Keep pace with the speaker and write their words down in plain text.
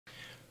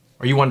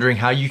Are you wondering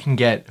how you can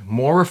get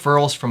more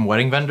referrals from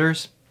wedding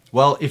vendors?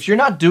 Well, if you're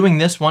not doing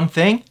this one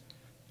thing,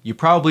 you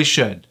probably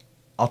should.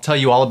 I'll tell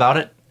you all about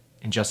it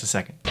in just a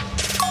second.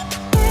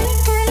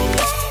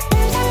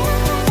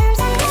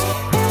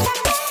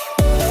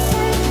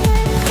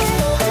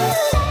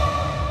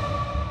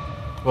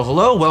 Well,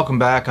 hello, welcome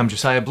back. I'm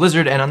Josiah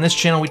Blizzard, and on this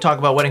channel we talk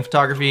about wedding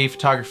photography,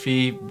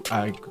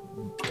 a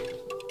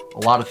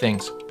lot of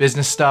things.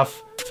 Business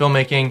stuff,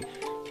 filmmaking,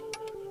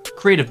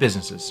 creative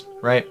businesses,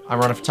 right? I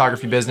run a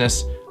photography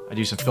business. I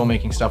do some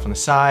filmmaking stuff on the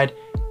side.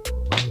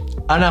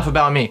 Enough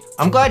about me.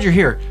 I'm glad you're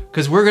here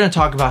because we're gonna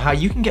talk about how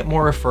you can get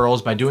more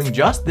referrals by doing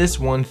just this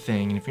one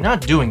thing. And if you're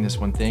not doing this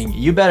one thing,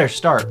 you better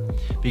start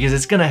because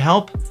it's gonna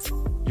help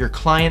your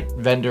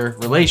client-vendor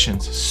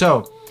relations.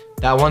 So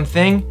that one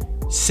thing,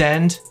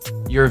 send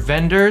your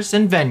vendors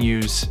and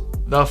venues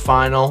the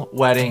final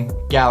wedding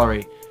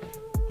gallery.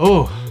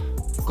 Oh,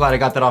 glad I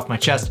got that off my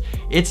chest.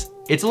 It's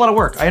a lot of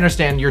work. I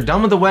understand you're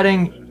done with the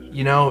wedding.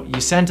 You know, you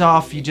sent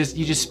off, you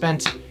just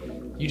spent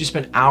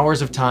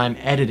hours of time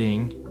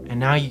editing, and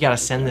now you gotta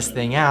send this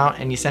thing out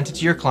and you sent it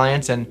to your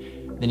clients and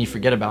then you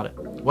forget about it.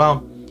 Well,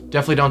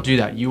 definitely don't do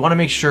that. You wanna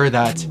make sure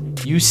that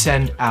you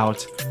send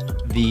out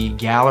the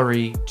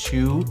gallery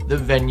to the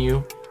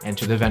venue and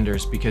to the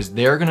vendors because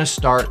they're gonna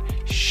start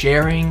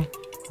sharing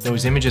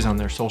those images on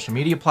their social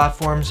media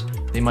platforms.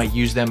 They might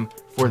use them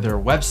for their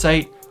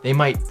website. They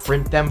might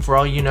print them for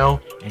all you know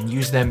and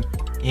use them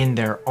in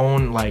their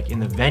own, like in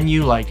the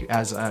venue, like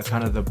as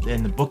kind of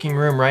in the booking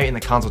room, right? In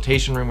the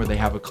consultation room where they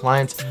have a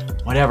client,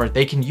 whatever.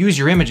 They can use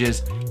your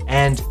images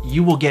and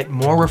you will get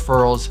more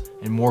referrals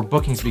and more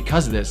bookings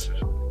because of this.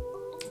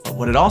 But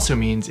what it also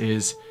means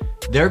is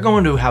they're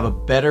going to have a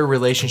better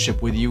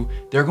relationship with you.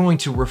 They're going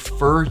to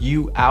refer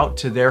you out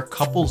to their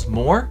couples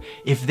more.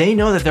 If they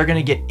know that they're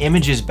gonna get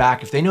images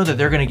back, if they know that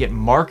they're gonna get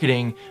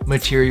marketing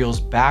materials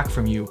back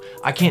from you.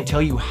 I can't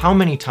tell you how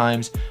many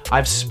times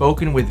I've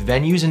spoken with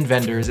venues and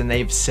vendors and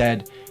they've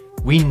said,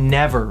 we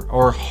never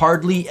or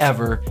hardly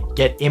ever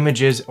get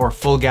images or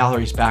full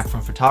galleries back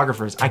from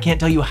photographers. I can't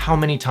tell you how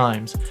many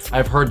times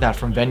I've heard that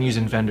from venues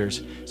and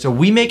vendors. So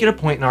we make it a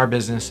point in our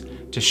business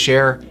to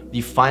share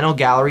the final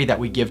gallery that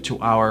we give to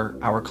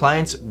our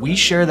clients. We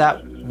share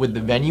that with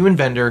the venue and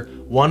vendor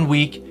 1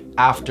 week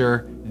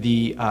after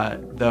the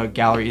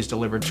gallery is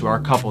delivered to our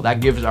couple. That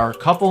gives our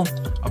couple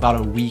about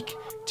a week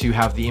to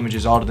have the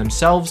images all to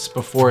themselves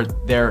before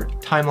their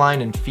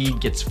timeline and feed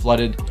gets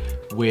flooded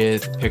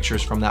with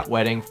pictures from that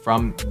wedding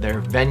from their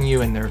venue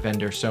and their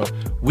vendor. So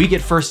we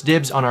get first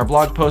dibs on our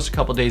blog post a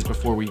couple days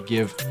before we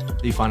give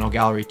the final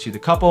gallery to the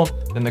couple.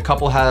 Then the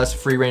couple has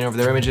free reign over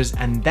their images,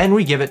 and then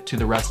we give it to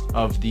the rest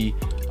of the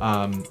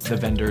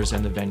vendors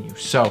and the venue.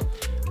 So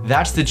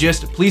that's the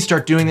gist. Please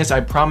start doing this. I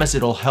promise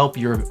it'll help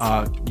your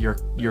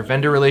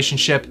vendor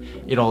relationship.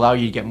 It'll allow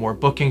you to get more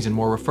bookings and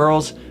more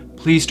referrals.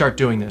 Please start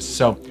doing this.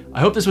 So I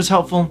hope this was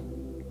helpful.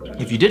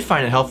 If you did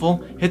find it helpful,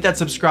 hit that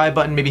subscribe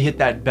button, maybe hit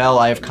that bell.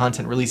 I have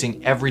content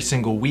releasing every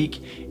single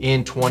week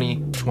in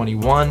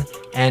 2021.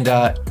 And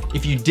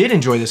if you did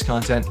enjoy this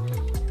content,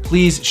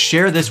 please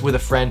share this with a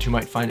friend who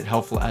might find it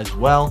helpful as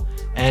well.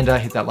 And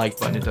hit that like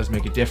button, it does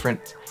make a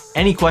difference.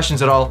 Any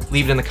questions at all,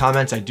 leave it in the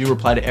comments. I do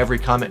reply to every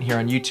comment here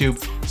on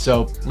YouTube.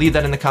 So leave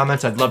that in the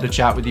comments, I'd love to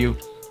chat with you.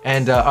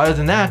 And other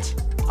than that,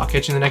 I'll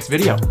catch you in the next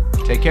video.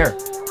 Take care.